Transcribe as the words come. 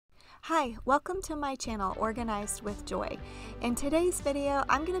Hi, welcome to my channel, Organized with Joy. In today's video,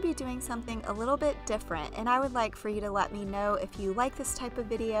 I'm going to be doing something a little bit different, and I would like for you to let me know if you like this type of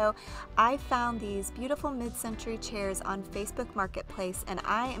video. I found these beautiful mid-century chairs on Facebook Marketplace, and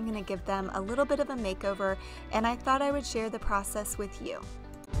I am going to give them a little bit of a makeover, and I thought I would share the process with you.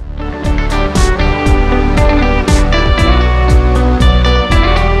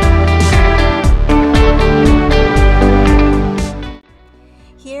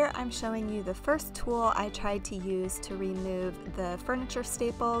 Here I'm showing you the first tool I tried to use to remove the furniture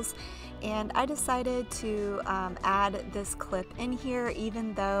staples, and I decided to add this clip in here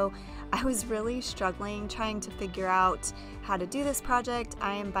even though I was really struggling trying to figure out how to do this project.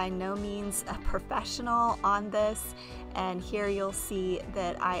 I am by no means a professional on this, and here you'll see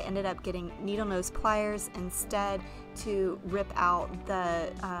that I ended up getting needle nose pliers instead to rip out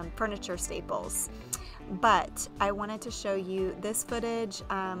the furniture staples. But I wanted to show you this footage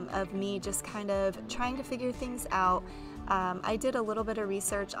of me just kind of trying to figure things out. I did a little bit of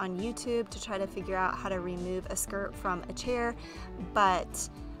research on YouTube to try to figure out how to remove a skirt from a chair, but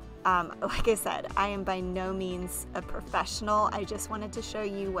like I said, I am by no means a professional. I just wanted to show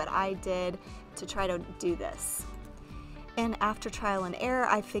you what I did to try to do this. And after trial and error,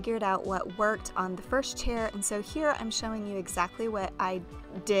 I figured out what worked on the first chair, and so here I'm showing you exactly what I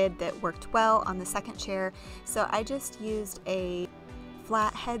did that worked well on the second chair. So I just used a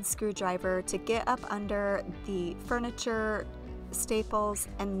flathead screwdriver to get up under the furniture staples,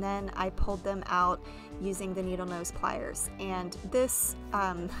 and then I pulled them out using the needle nose pliers. And this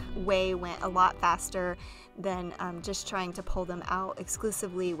way went a lot faster than just trying to pull them out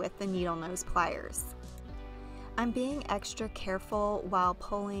exclusively with the needle nose pliers. I'm being extra careful while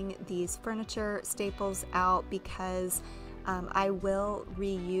pulling these furniture staples out because I will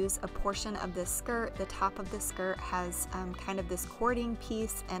reuse a portion of this skirt. The top of the skirt has kind of this cording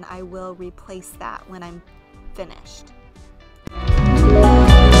piece, and I will replace that when I'm finished.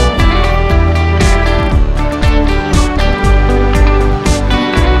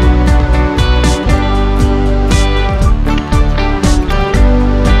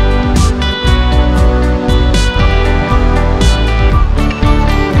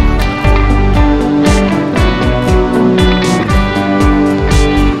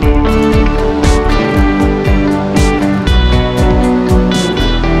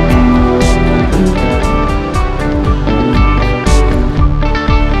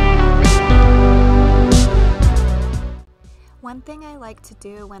 One thing I like to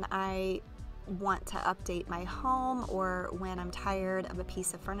do when I want to update my home or when I'm tired of a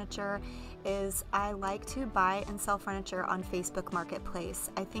piece of furniture is I like to buy and sell furniture on Facebook Marketplace.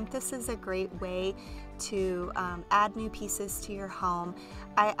 I think this is a great way to add new pieces to your home.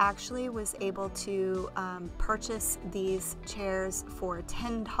 I actually was able to purchase these chairs for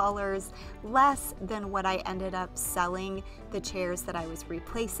 $10 less than what I ended up selling the chairs that I was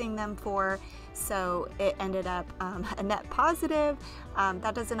replacing them for. So it ended up a net positive.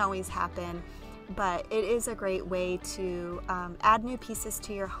 That doesn't always happen, but it is a great way to add new pieces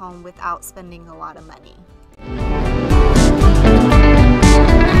to your home without spending a lot of money.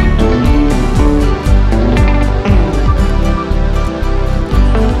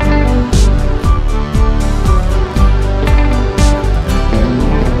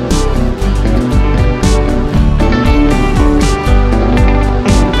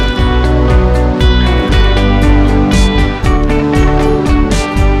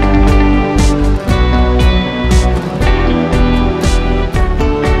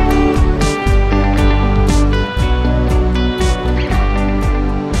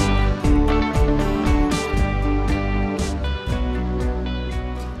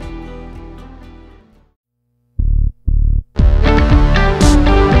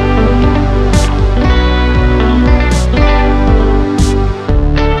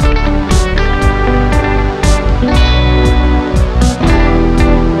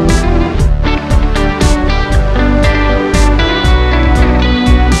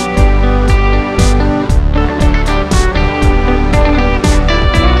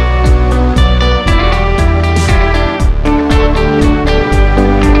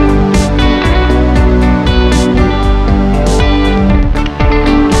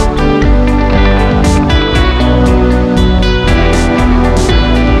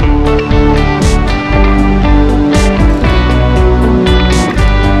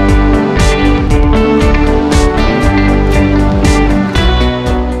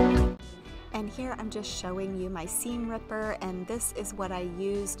 Showing you my seam ripper, and this is what I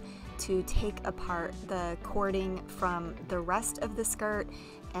used to take apart the cording from the rest of the skirt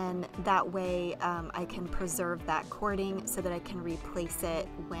and that way I can preserve that cording so that I can replace it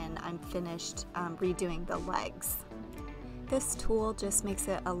when I'm finished redoing the legs. This tool just makes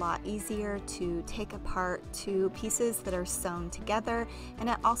it a lot easier to take apart two pieces that are sewn together, and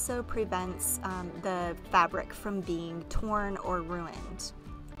it also prevents the fabric from being torn or ruined.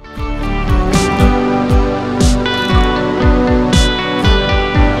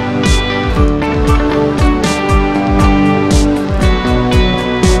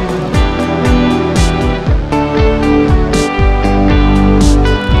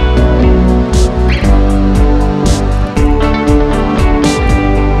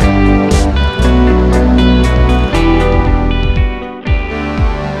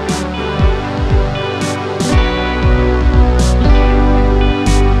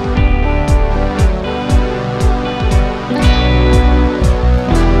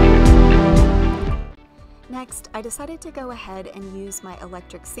 Next, I decided to go ahead and use my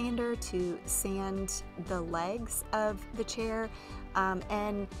electric sander to sand the legs of the chair,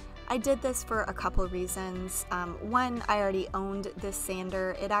 and I did this for a couple reasons. One, I already owned this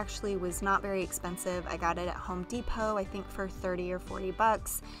sander. It actually was not very expensive. I got it at Home Depot, I think for 30 or 40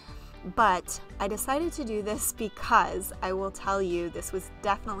 bucks. But I decided to do this because I will tell you, this was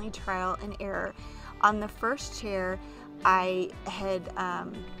definitely trial and error. On the first chair, I had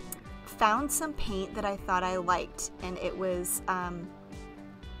found some paint that I thought I liked, and it was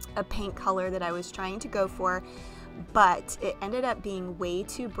a paint color that I was trying to go for, but it ended up being way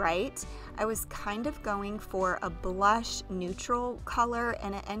too bright. I was kind of going for a blush neutral color,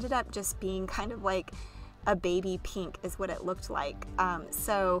 and it ended up just being kind of like a baby pink is what it looked like.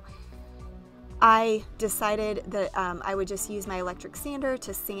 So I decided that I would just use my electric sander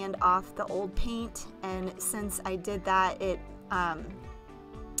to sand off the old paint, and since I did that,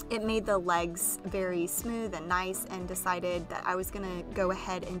 it made the legs very smooth and nice, and decided that I was going to go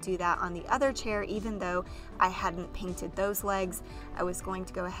ahead and do that on the other chair. Even though I hadn't painted those legs, I was going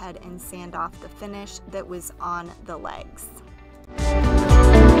to go ahead and sand off the finish that was on the legs.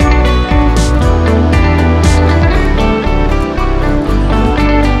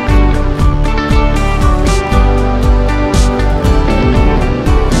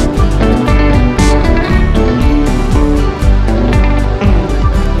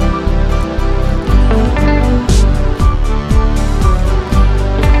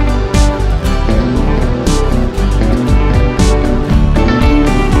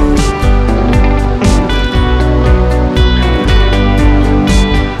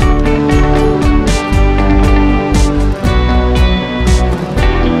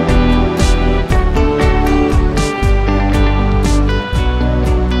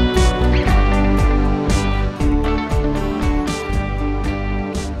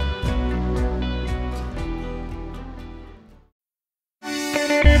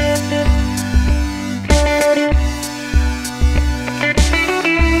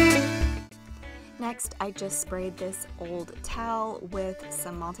 Next, I just sprayed this old towel with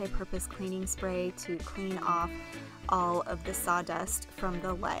some multi-purpose cleaning spray to clean off all of the sawdust from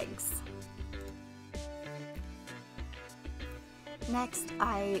the legs. Next,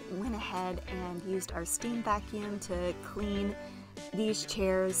 I went ahead and used our steam vacuum to clean these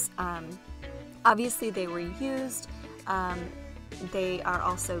chairs. Obviously they were used, they are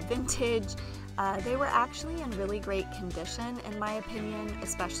also vintage. They were actually in really great condition in my opinion,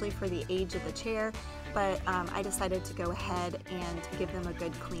 especially for the age of the chair, but I decided to go ahead and give them a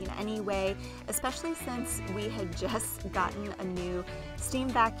good clean anyway, especially since we had just gotten a new steam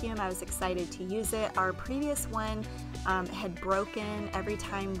vacuum. I was excited to use it. Our previous one had broken. Every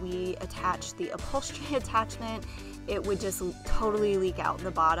time we attached the upholstery attachment, it would just totally leak out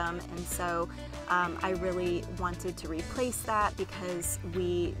the bottom, and so I really wanted to replace that because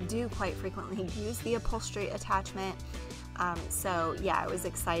we do quite frequently use the upholstery attachment. So yeah, I was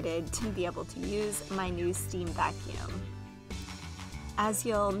excited to be able to use my new steam vacuum. As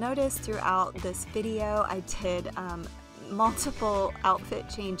you'll notice throughout this video, I did multiple outfit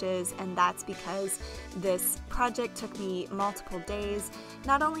changes, and that's because this project took me multiple days.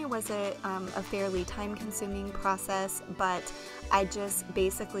 Not only was it a fairly time-consuming process, but I just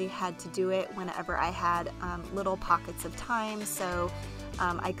basically had to do it whenever I had little pockets of time, so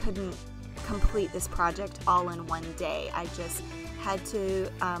I couldn't complete this project all in one day. I just had to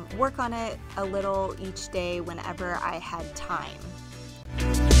work on it a little each day whenever I had time.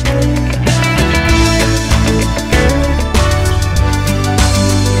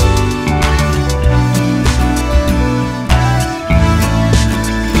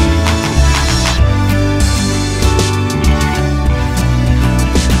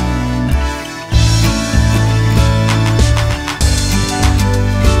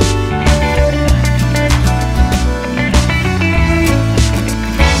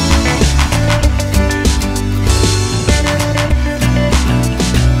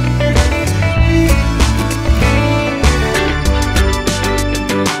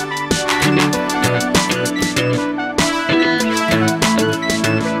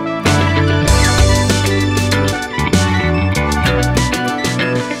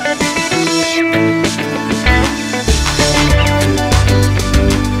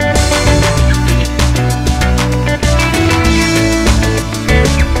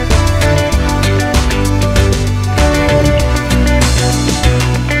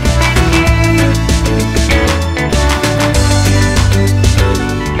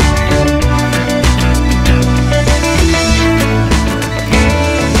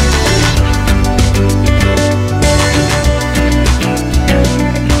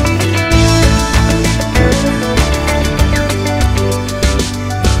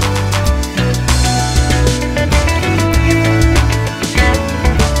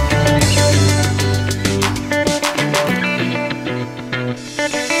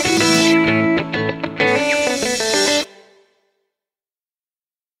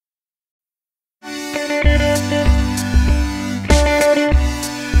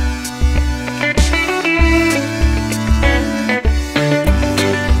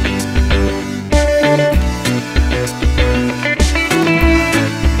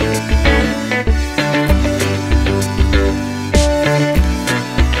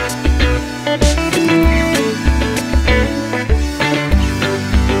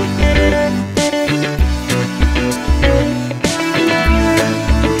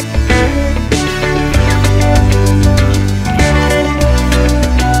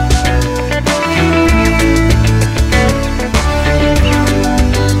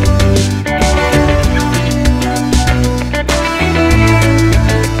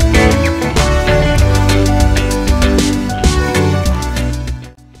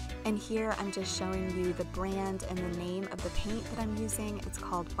 And here I'm just showing you the brand and the name of the paint that I'm using. It's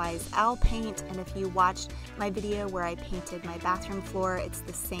called Wise Owl paint, and if you watched my video where I painted my bathroom floor, it's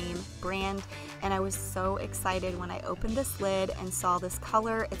the same brand. And I was so excited when I opened this lid and saw this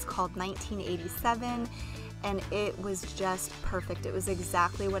color. It's called 1987. And it was just perfect. It was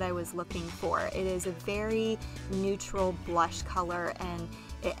exactly what I was looking for. It is a very neutral blush color, and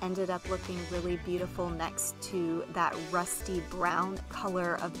it ended up looking really beautiful next to that rusty brown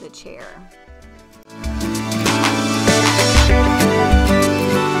color of the chair.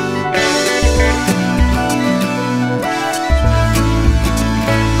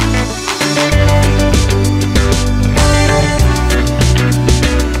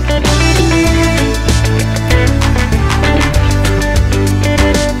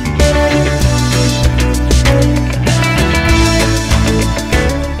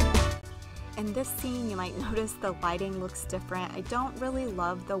 Notice the lighting looks different. I don't really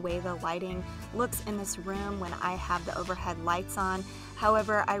love the way the lighting looks in this room when I have the overhead lights on.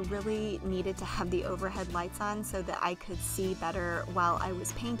 However, I really needed to have the overhead lights on so that I could see better while I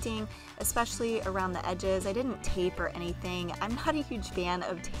was painting, especially around the edges. I didn't tape or anything. I'm not a huge fan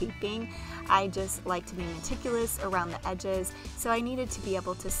of taping. I just like to be meticulous around the edges, so I needed to be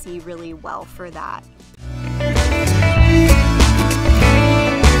able to see really well for that.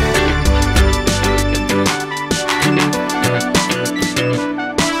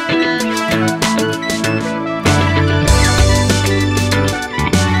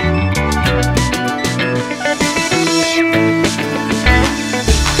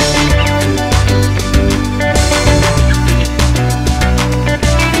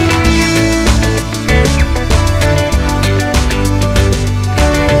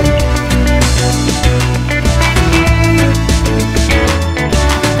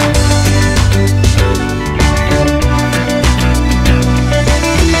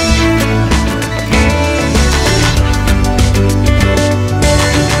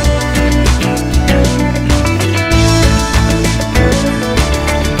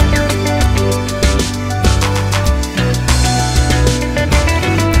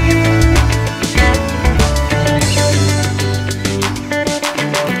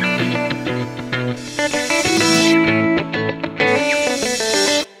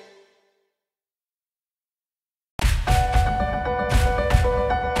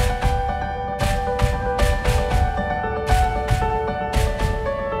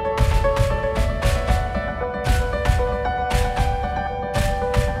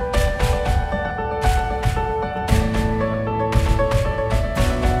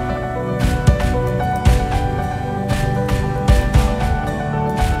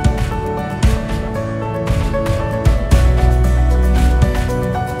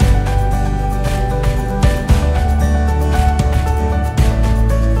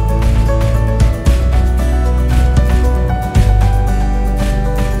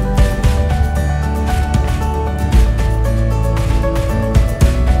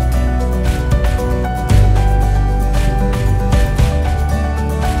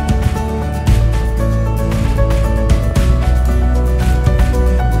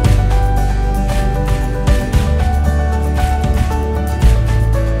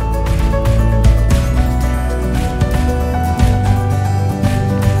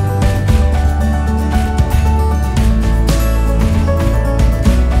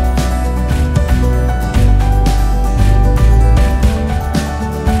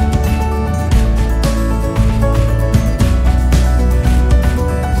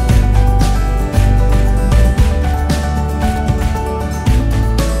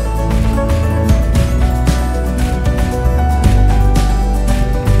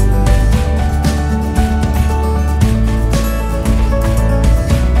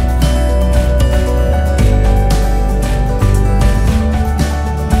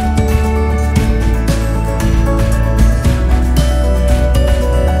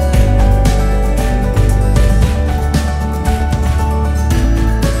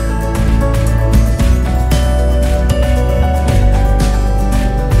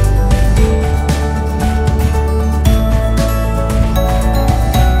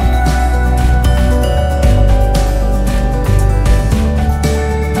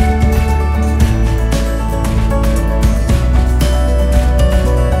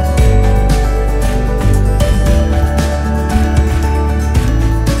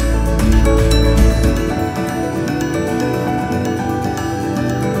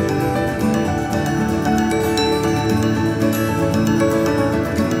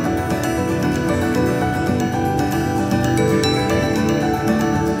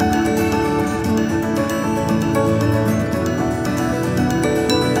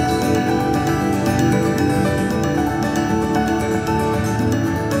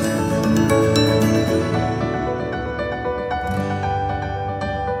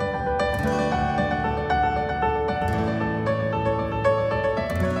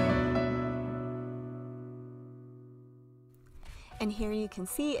 And here you can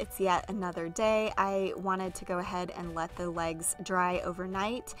see it's yet another day. I wanted to go ahead and let the legs dry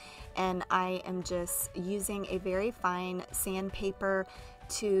overnight, and I am just using a very fine sandpaper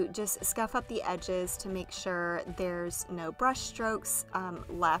to just scuff up the edges to make sure there's no brush strokes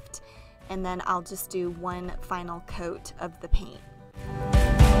left, and then I'll just do one final coat of the paint.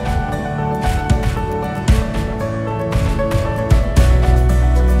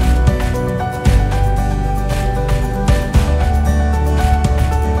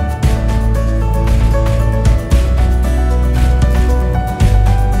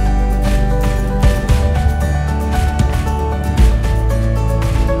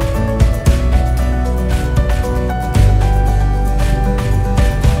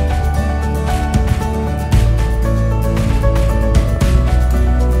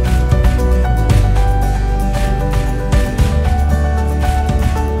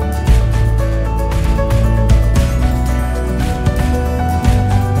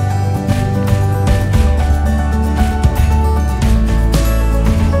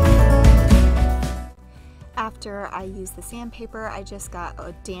 After I used the sandpaper, I just got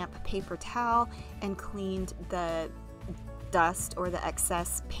a damp paper towel and cleaned the dust or the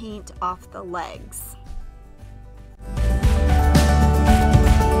excess paint off the legs.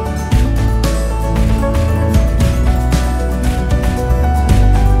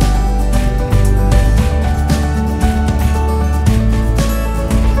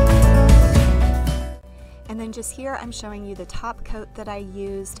 Just here I'm showing you the top coat that I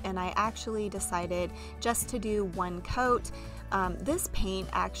used, and I actually decided just to do one coat. This paint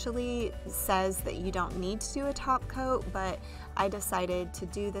actually says that you don't need to do a top coat, but I decided to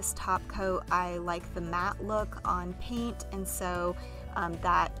do this top coat. I like the matte look on paint, and so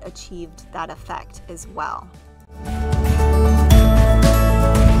that achieved that effect as well.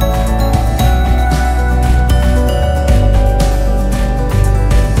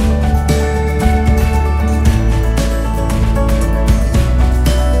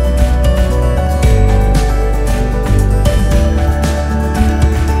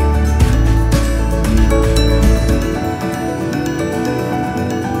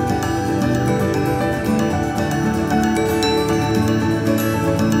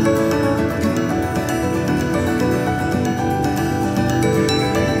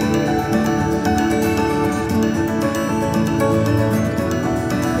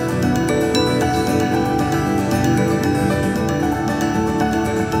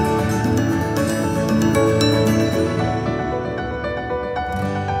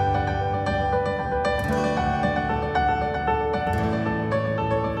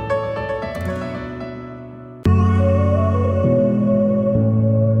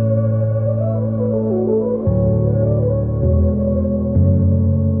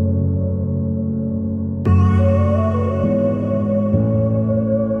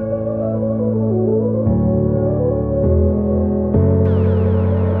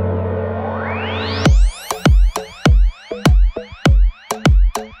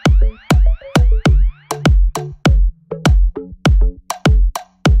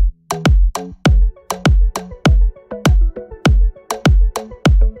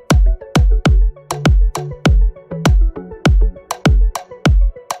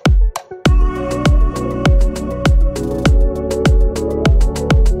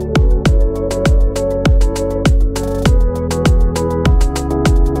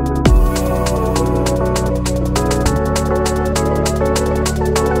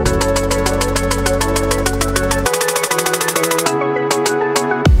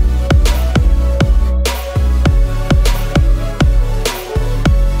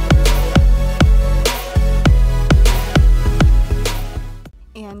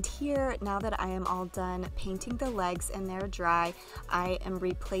 Now that I am all done painting the legs and they're dry, I am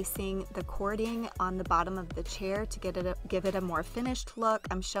replacing the cording on the bottom of the chair to give it a more finished look.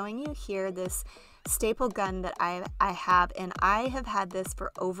 I'm showing you here this staple gun that I have, and I have had this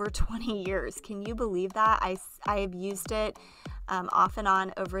for over 20 years. Can you believe that? I have used it off and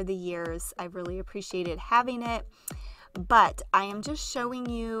on over the years. I really appreciated having it. But I am just showing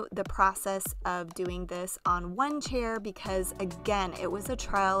you the process of doing this on one chair because, again, it was a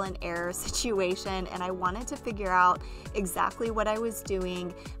trial and error situation, and I wanted to figure out exactly what I was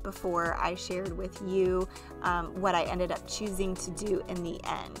doing before I shared with you what I ended up choosing to do in the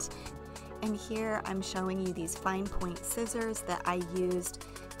end. And here I'm showing you these fine point scissors that I used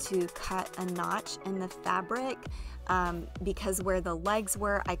to cut a notch in the fabric because where the legs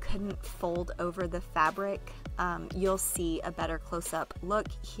were, I couldn't fold over the fabric. You'll see a better close-up look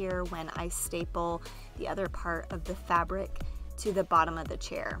here when I staple the other part of the fabric to the bottom of the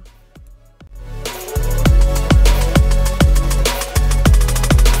chair.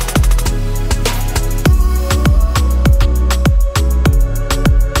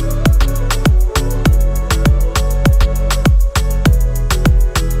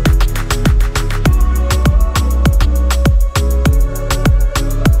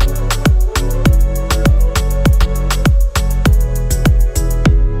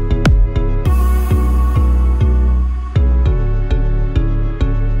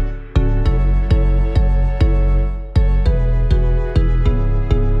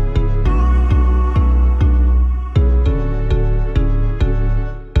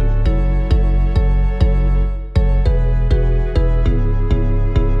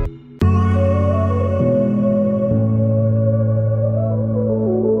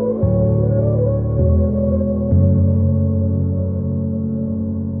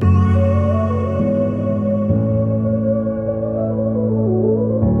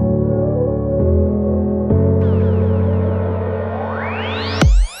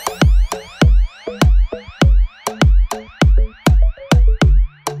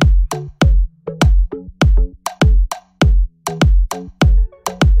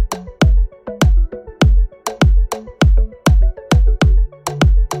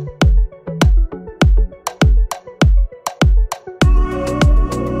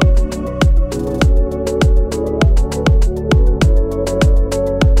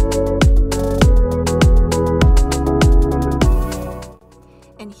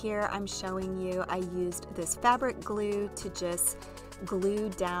 I'm showing you, I used this fabric glue to just glue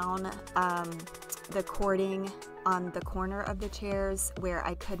down the cording on the corner of the chairs where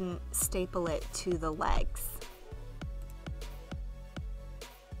I couldn't staple it to the legs.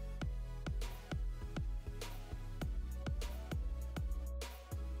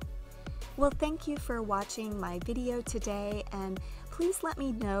 Well, thank you for watching my video today, and please let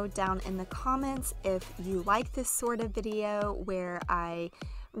me know down in the comments if you like this sort of video where I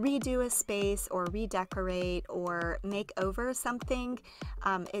redo a space or redecorate or make over something.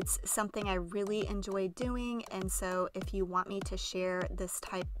 It's something I really enjoy doing, and so if you want me to share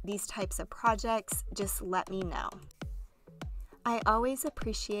these types of projects, just let me know. I always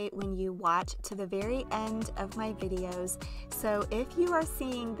appreciate when you watch to the very end of my videos, so if you are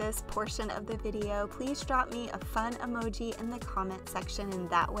seeing this portion of the video, please drop me a fun emoji in the comment section, and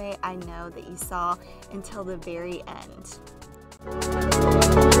that way I know that you saw until the very end.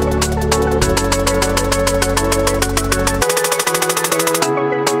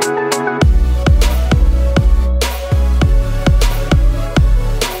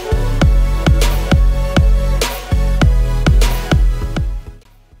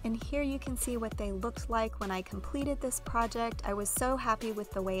 Here you can see what they looked like when I completed this project. I was so happy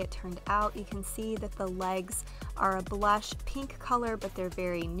with the way it turned out. You can see that the legs are a blush pink color, but they're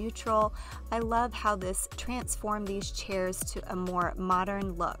very neutral. I love how this transformed these chairs to a more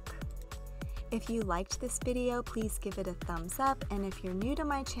modern look. If you liked this video, please give it a thumbs up, and if you're new to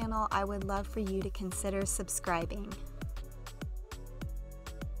my channel, I would love for you to consider subscribing.